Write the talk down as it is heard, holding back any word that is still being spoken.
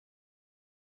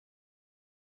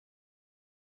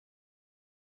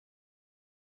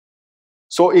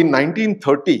So in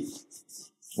 1930,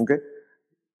 okay,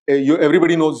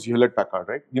 everybody knows Hewlett-Packard,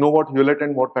 right? You know what Hewlett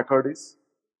and what Packard is?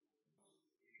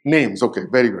 Names, okay,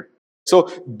 very good. So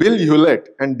Bill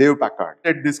Hewlett and Dave Packard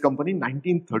at this company in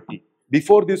 1930,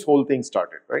 before this whole thing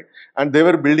started, right? And they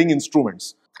were building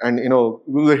instruments, and it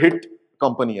was a hit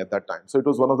company at that time. So it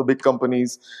was one of the big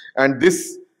companies. And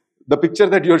the picture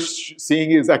that you're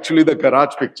seeing is actually the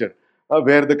garage picture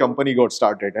where the company got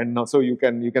started. And so you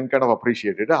can kind of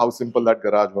appreciate it, how simple that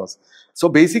garage was. So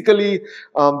basically,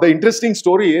 the interesting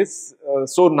story is,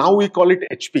 so now we call it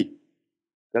HP,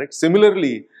 correct?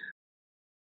 Similarly,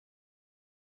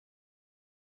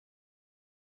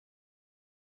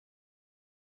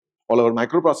 all our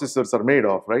microprocessors are made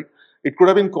of, right? It could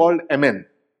have been called MN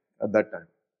at that time,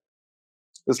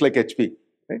 just like HP,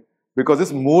 right? Because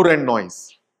it's Moore and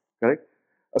noise, correct?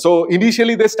 So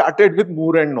initially they started with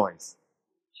Moore and noise.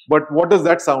 But what does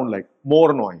that sound like?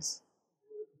 More noise.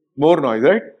 More noise,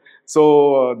 right?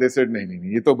 So they said, nahi,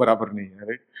 nahi, ye to barabar nahi hai,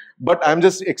 right? But I'm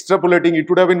just extrapolating. It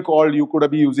would have been called, you could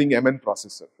have been using MN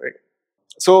processor, right?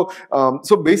 So,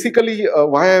 so basically,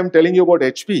 why I'm telling you about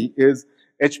HP is,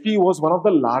 HP was one of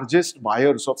the largest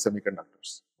buyers of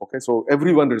semiconductors. Okay, so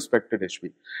everyone respected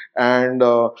HP, and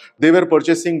they were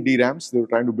purchasing DRAMs. They were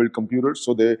trying to build computers,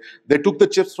 so they took the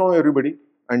chips from everybody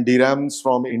and DRAMs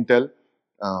from Intel,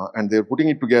 and they're putting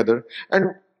it together.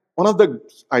 And one of the,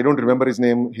 I don't remember his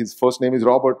name. His first name is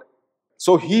Robert.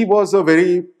 So he was a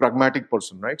very pragmatic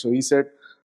person, right? So he said,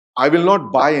 "I will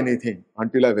not buy anything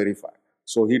until I verify."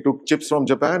 So he took chips from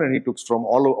Japan, and he took from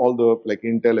all the, like,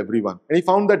 Intel, everyone. And he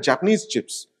found that Japanese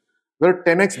chips were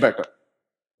 10x better.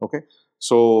 Okay.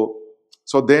 So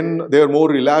then they are more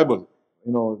reliable.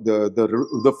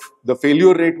 The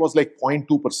failure rate was like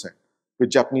 0.2% with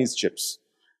Japanese chips.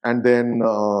 And then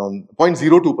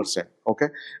 0.02%. Okay.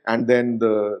 And then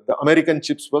the American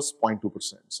chips was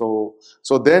 0.2%. So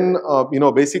then,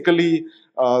 basically,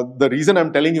 the reason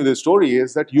I'm telling you this story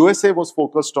is that USA was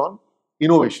focused on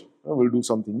innovation. We'll do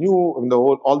something new. I mean,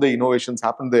 all the innovations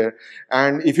happened there.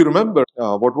 And if you remember,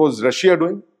 what was Russia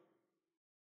doing?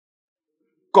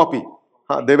 Copy.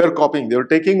 They were copying. They were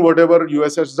taking whatever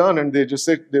US has done, and they just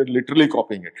said they're literally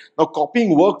copying it. Now,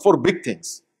 copying worked for big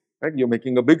things, right? You're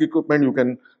making a big equipment, you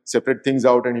can separate things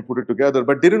out and you put it together,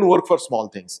 but didn't work for small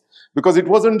things, because it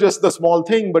wasn't just the small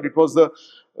thing, but it was the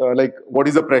like, what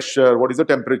is the pressure, what is the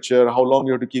temperature, how long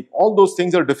you have to keep. All those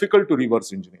things are difficult to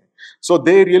reverse engineer. So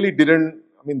they really didn't.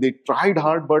 I mean, they tried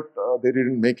hard, but they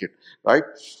didn't make it, right?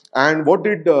 And what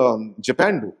did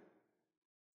Japan do?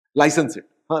 License it.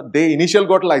 They initially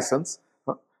got license.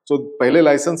 So pehle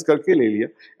license karke le liya,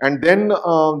 and then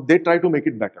they try to make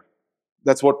it better.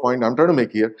 That's what point I'm trying to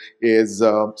make here is,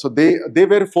 so they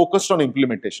were focused on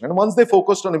implementation. And once they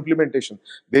focused on implementation,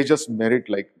 they just made it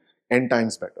like n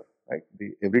times better, right?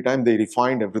 Every time they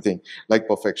refined everything like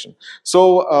perfection.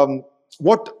 So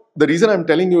the reason I'm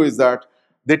telling you is that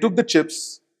they took the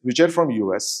chips which are from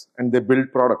US and they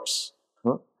built products.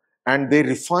 And they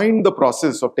refined the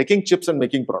process of taking chips and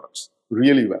making products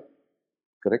really well,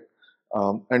 correct?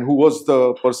 And who was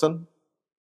the person?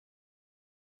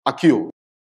 Akio.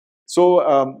 So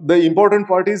the important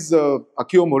part is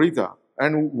Akio Morita.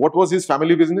 And what was his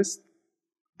family business?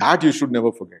 That you should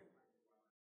never forget.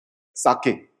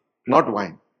 Sake, not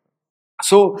wine.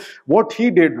 So what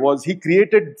he did was he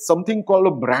created something called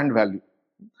a brand value.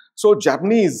 So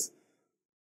Japanese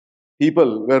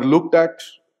people were looked at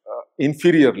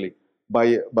inferiorly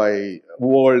by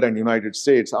world and United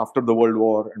States after the World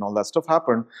War and all that stuff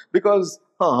happened, because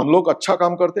hum log acha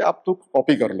kaam karte, aap to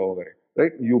copy kar lo,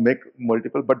 right? You make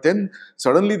multiple, but then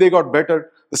suddenly they got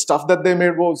better. The stuff that they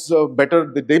made was better.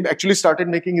 They actually started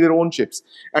making their own chips,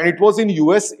 and it was in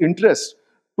US interest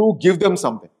to give them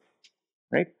something,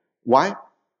 right? Why?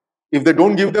 If they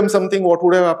don't give them something, what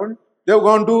would have happened? They have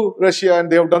gone to Russia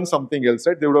and they have done something else,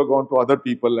 right? They would have gone to other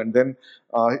people, and then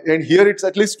and here it's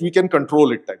at least we can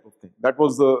control it type of thing. That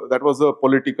was the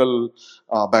political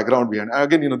background behind.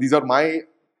 Again, these are my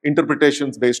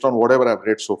interpretations based on whatever I've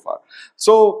read so far.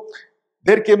 So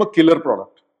there came a killer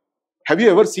product. Have you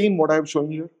ever seen what I'm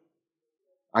showing you here?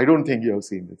 I don't think you have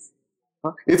seen this.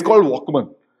 It's called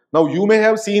Walkman. Now you may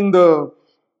have seen the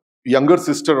younger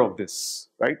sister of this,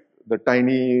 right? The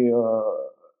tiny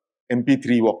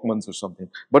MP3 Walkmans or something.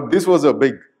 But this was a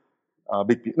big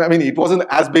piece. I mean, it wasn't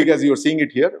as big as you're seeing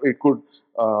it here. It could,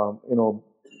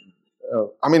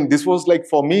 I mean, this was like,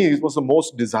 for me, it was the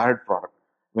most desired product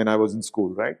when I was in school,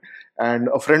 right? And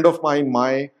a friend of mine,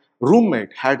 my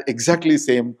roommate, had exactly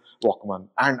same Walkman,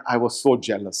 and I was so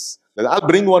jealous. I'll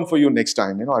bring one for you next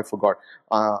time. I forgot.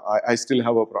 I still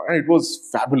have a product, and it was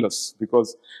fabulous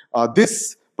because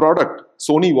this product,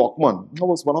 Sony Walkman,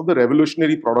 was one of the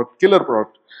revolutionary product, killer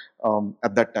product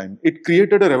at that time. It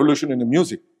created a revolution in the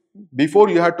music. Before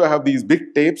you had to have these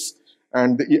big tapes,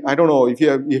 and I don't know if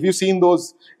you seen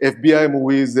those FBI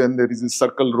movies, and there is this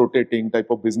circle rotating type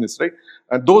of business, right?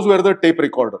 And those were the tape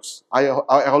recorders. I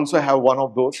also have one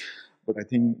of those, but I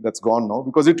think that's gone now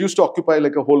because it used to occupy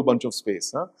like a whole bunch of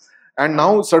space. Huh? And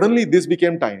now suddenly this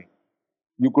became tiny.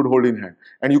 You could hold in hand,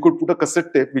 and you could put a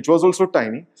cassette tape, which was also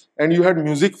tiny, and you had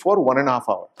music for 1.5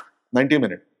 hours, 90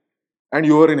 minutes, and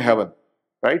you were in heaven,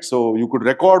 right? So you could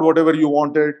record whatever you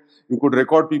wanted. You could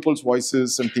record people's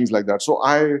voices and things like that. So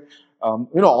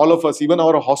all of us, even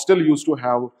our hostel used to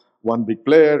have one big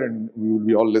player, and we would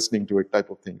be all listening to it type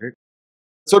of thing, right?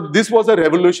 So this was a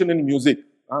revolution in music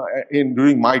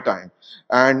during my time.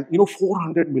 And,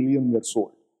 400 million were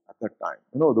sold at that time.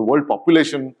 The world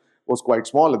population was quite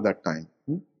small at that time.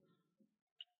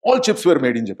 All chips were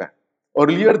made in Japan.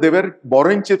 Earlier, they were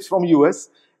borrowing chips from US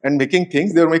and making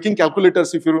things. They were making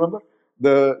calculators, if you remember.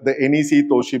 The NEC,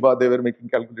 Toshiba, they were making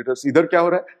calculators. Idhar kya ho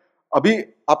raha hai? Abhi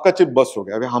aapka chip bus ho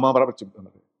gaya. Abhi hamara chip bana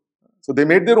hai. So they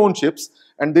made their own chips,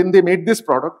 and then they made this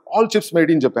product, all chips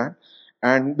made in Japan.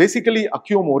 And basically,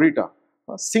 Akio Morita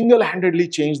single-handedly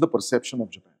changed the perception of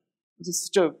Japan. This is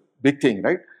such a big thing,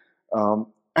 right?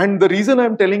 And the reason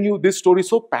I'm telling you this story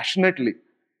so passionately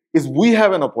is we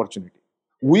have an opportunity.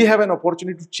 We have an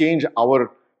opportunity to change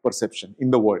our perception in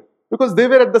the world because they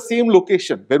were at the same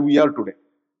location where we are today,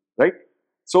 right?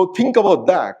 So think about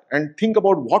that and think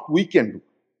about what we can do.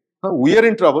 We are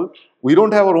in trouble. We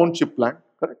don't have our own chip plant,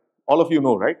 correct? All of you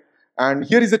know, right? And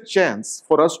here is a chance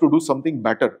for us to do something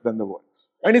better than the world.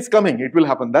 And it's coming. It will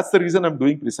happen. That's the reason I'm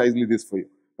doing precisely this for you,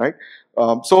 right?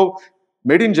 So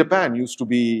made in Japan used to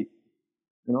be,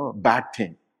 a bad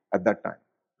thing at that time.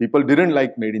 People didn't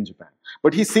like made in Japan.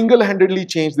 But he single-handedly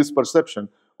changed this perception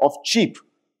of cheap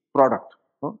product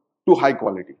to high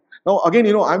quality. Now, again,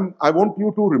 I want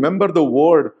you to remember the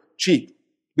word cheap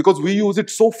because we use it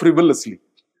so frivolously.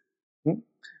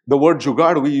 The word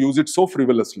jugaad, we use it so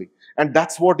frivolously. And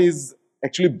that's what is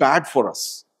actually bad for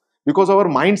us because our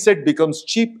mindset becomes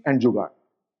cheap and jugaad.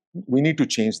 We need to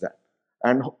change that.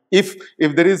 And if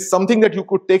there is something that you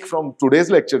could take from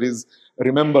today's lecture is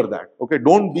remember that. Okay,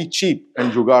 don't be cheap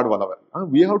and jugaad wala.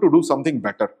 We have to do something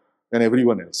better than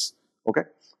everyone else. Okay,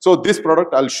 so this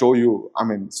product I'll show you. I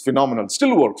mean, it's phenomenal.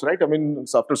 Still works, right? I mean,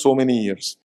 it's after so many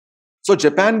years. So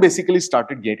Japan basically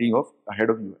started getting off ahead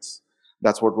of US.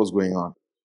 That's what was going on.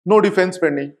 No defense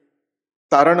spending.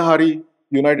 Taranhari,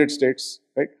 United States,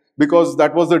 right? Because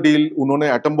that was the deal. Unhone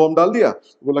atom bomb dal diya.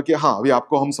 Bola ki haan, abhi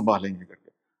aapko hum sambhalenge karke.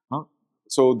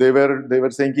 So they were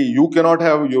saying ki you cannot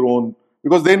have your own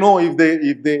because they know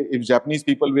if Japanese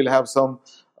people will have some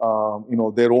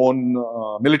their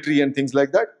own military and things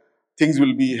like that, things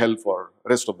will be hell for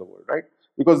rest of the world, right?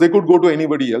 Because they could go to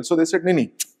anybody else. So they said,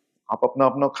 nahi, aap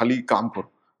apna khali kaam karo.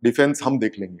 Defense hum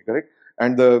dekh lenge, correct?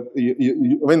 And there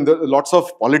are lots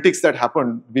of politics that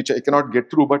happened, which I cannot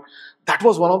get through, but that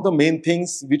was one of the main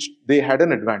things which they had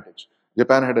an advantage.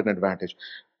 Japan had an advantage.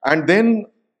 And then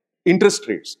interest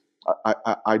rates.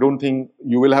 I don't think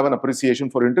you will have an appreciation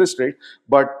for interest rate,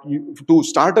 but to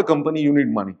start a company, you need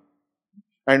money.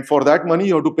 And for that money,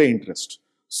 you have to pay interest.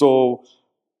 So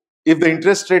if the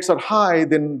interest rates are high,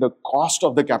 then the cost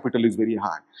of the capital is very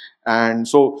high. And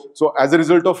so as a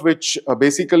result of which,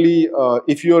 basically,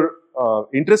 if your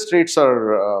interest rates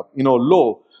are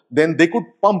low, then they could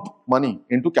pump money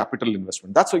into capital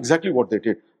investment. That's exactly what they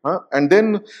did. And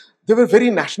then they were very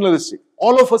nationalistic.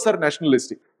 All of us are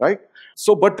nationalistic, right?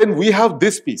 So, but then we have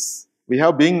this piece. We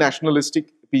have being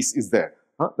nationalistic piece is there.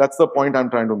 That's the point I'm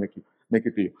trying to make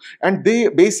it to you. And they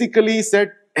basically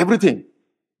said everything.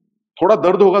 थोड़ा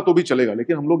दर्द होगा तो भी चलेगा,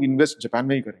 लेकिन हम लोग invest Japan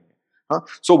में ही करेंगे.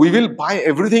 So we will buy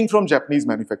everything from Japanese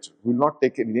manufacturer. We will not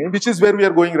take anything, which is where we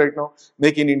are going right now.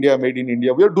 Make in India, made in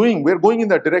India. We are going in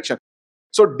that direction.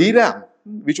 So DRAM,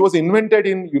 which was invented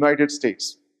in United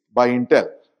States by Intel,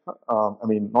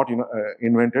 not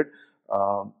invented.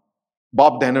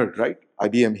 Bob Dennard, right?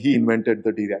 IBM, he invented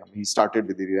the DRAM. He started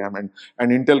with the DRAM,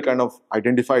 and Intel kind of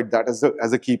identified that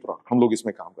as a key product. हम लोग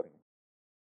इसमें काम करेंगे.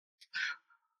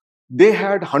 They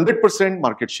had 100%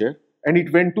 market share, and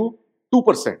it went to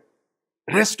 2%.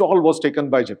 Rest all was taken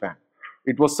by Japan.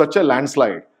 It was such a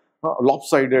landslide,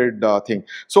 lopsided thing.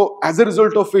 So as a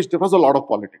result of which, there was a lot of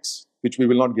politics, which we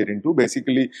will not get into.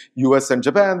 Basically, US and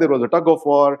Japan, there was a tug of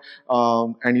war,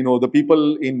 and the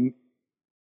people in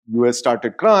US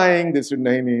started crying. They said,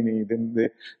 nahi. Then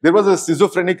there was a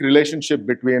schizophrenic relationship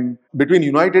between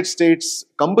United States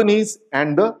companies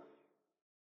and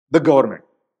the government.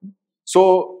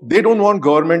 So they don't want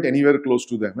government anywhere close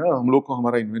to them. हम लोग को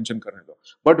हमारा invention करने दो.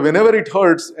 But whenever it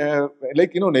hurts,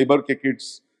 like neighbor ke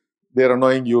kids, they're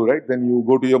annoying you, right? Then you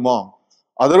go to your mom.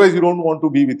 Otherwise, you don't want to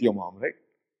be with your mom, right?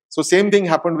 So same thing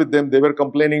happened with them. They were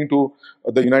complaining to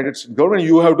the United States government.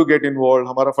 You have to get involved.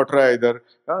 हमारा फट रहा है इधर.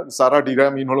 सारा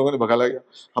DRAM इन लोगों ने भगा लिया.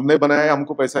 हमने बनाया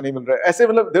हमको पैसा नहीं मिल रहा है. ऐसे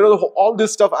मतलब there are all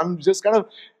this stuff. I'm just kind of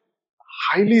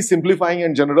highly simplifying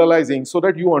and generalizing so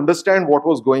that you understand what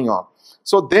was going on.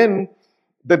 So then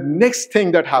the next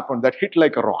thing that happened that hit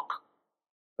like a rock,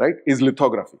 right, is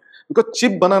lithography. Because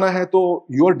chip banana hai to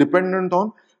you are dependent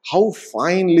on how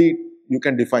finely you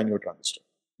can define your transistor.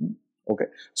 Okay.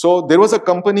 So there was a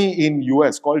company in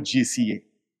US called GCA.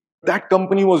 That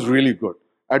company was really good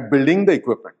at building the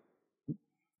equipment,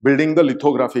 building the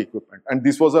lithography equipment. And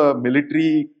this was a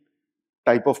military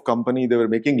type of company. They were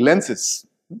making lenses.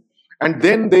 And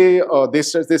then they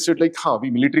said like,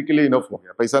 we military ke liye enough ho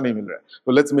gaya, paisa nahi mil raha hai.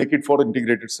 So let's make it for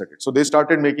integrated circuit. So they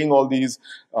started making all these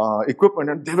equipment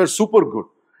and they were super good.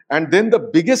 And then the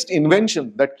biggest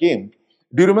invention that came,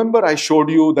 do you remember I showed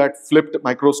you that flipped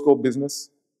microscope business?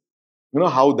 You know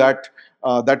how that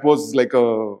was like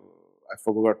a, I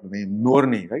forgot the name,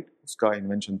 Norni, right? Uska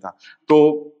invention tha.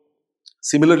 So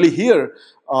similarly here,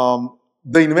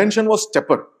 the invention was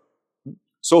stepper.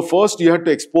 So first you had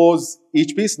to expose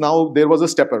each piece. Now there was a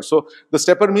stepper. So the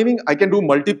stepper meaning I can do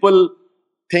multiple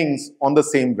things on the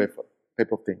same wafer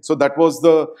type of thing. So that was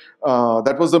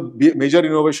the major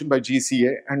innovation by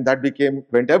GCA, and that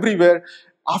went everywhere.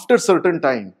 After certain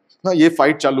time, ना ये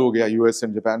fight चालू हो गया US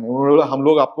and Japan में. उन्होंने बोला हम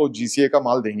लोग आपको GCA का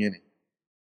माल देंगे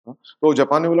नहीं. तो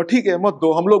जापान ने बोला ठीक है मत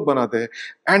दो हम लोग बनाते हैं.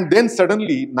 And then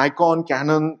suddenly Nikon,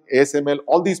 Canon, ASML,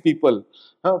 all these people,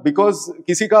 because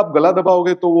किसी का आप गला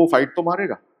दबाओगे तो वो फाइट तो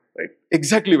मारेगा, right?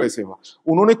 Exactly वैसे हुआ.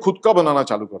 उन्होंने खुद का बनाना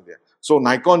चालू कर दिया. So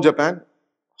Nikon Japan,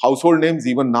 household names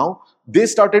even now, they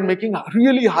started making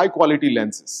really high quality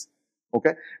lenses.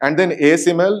 Okay, and then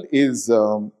ASML is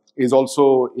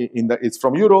also it's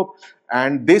from Europe,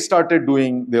 and they started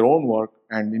doing their own work,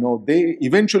 and they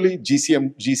eventually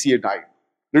GCA died,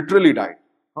 literally died.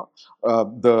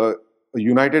 The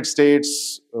United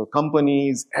States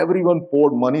companies, everyone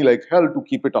poured money like hell to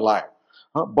keep it alive.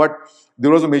 But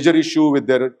there was a major issue with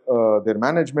their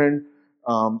management,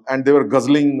 and they were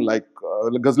guzzling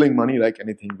money like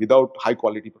anything without high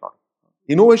quality product.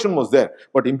 Innovation was there,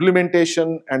 but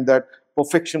implementation and that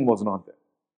perfection was not there.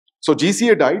 So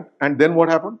GCA died, and then what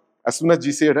happened? As soon as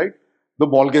GCA died, the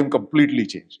ball game completely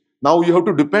changed. Now you have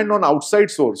to depend on outside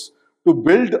source to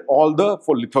build all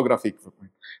for lithography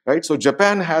equipment. Right? So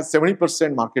Japan has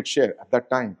 70% market share at that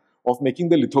time of making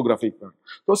the lithography equipment.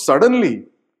 So suddenly,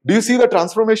 do you see the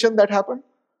transformation that happened?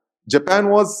 Japan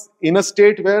was in a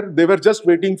state where they were just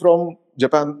waiting from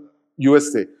Japan,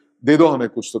 USA. De do hame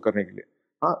kuch to karne ke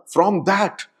liye. From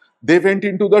that, they went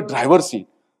into the driver's seat.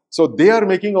 So they are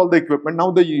making all the equipment.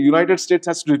 Now the United States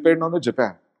has to depend on the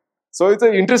Japan. So it's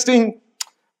an interesting,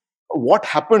 what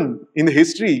happened in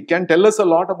history can tell us a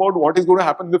lot about what is going to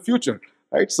happen in the future.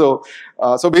 Right, so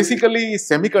basically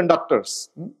semiconductors.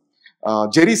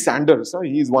 Jerry Sanders,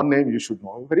 he is one name you should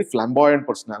know, a very flamboyant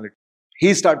personality.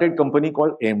 He started a company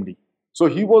called AMD. So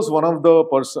he was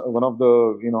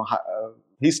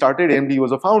he started AMD, he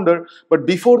was a founder. But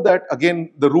before that,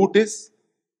 again, the root is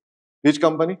which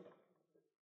company?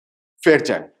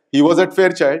 Fairchild. He was at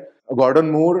Fairchild.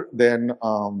 Gordon Moore, then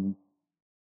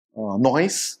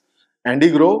Noyce,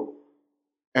 Andy Grove,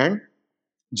 and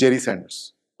Jerry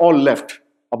Sanders. All left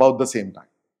about the same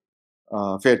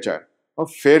time. Fairchild.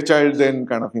 Fairchild then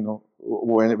kind of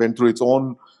went through its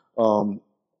own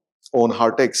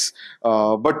heartaches.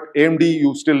 But AMD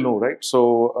you still know, right?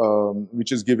 So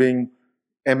which is giving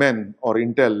MN or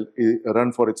Intel a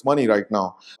run for its money right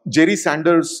now. Jerry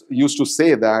Sanders used to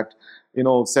say that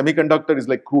semiconductor is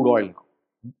like crude oil now,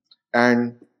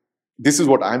 and this is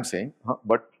what I'm saying.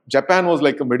 But Japan was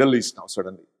like a Middle East now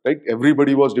suddenly, right?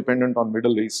 Everybody was dependent on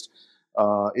Middle East.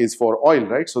 Is for oil,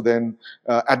 right? So then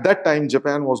at that time,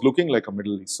 Japan was looking like a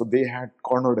Middle East. So they had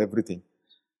cornered everything.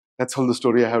 That's all the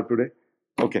story I have today.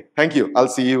 Okay, thank you. I'll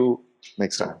see you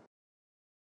next time.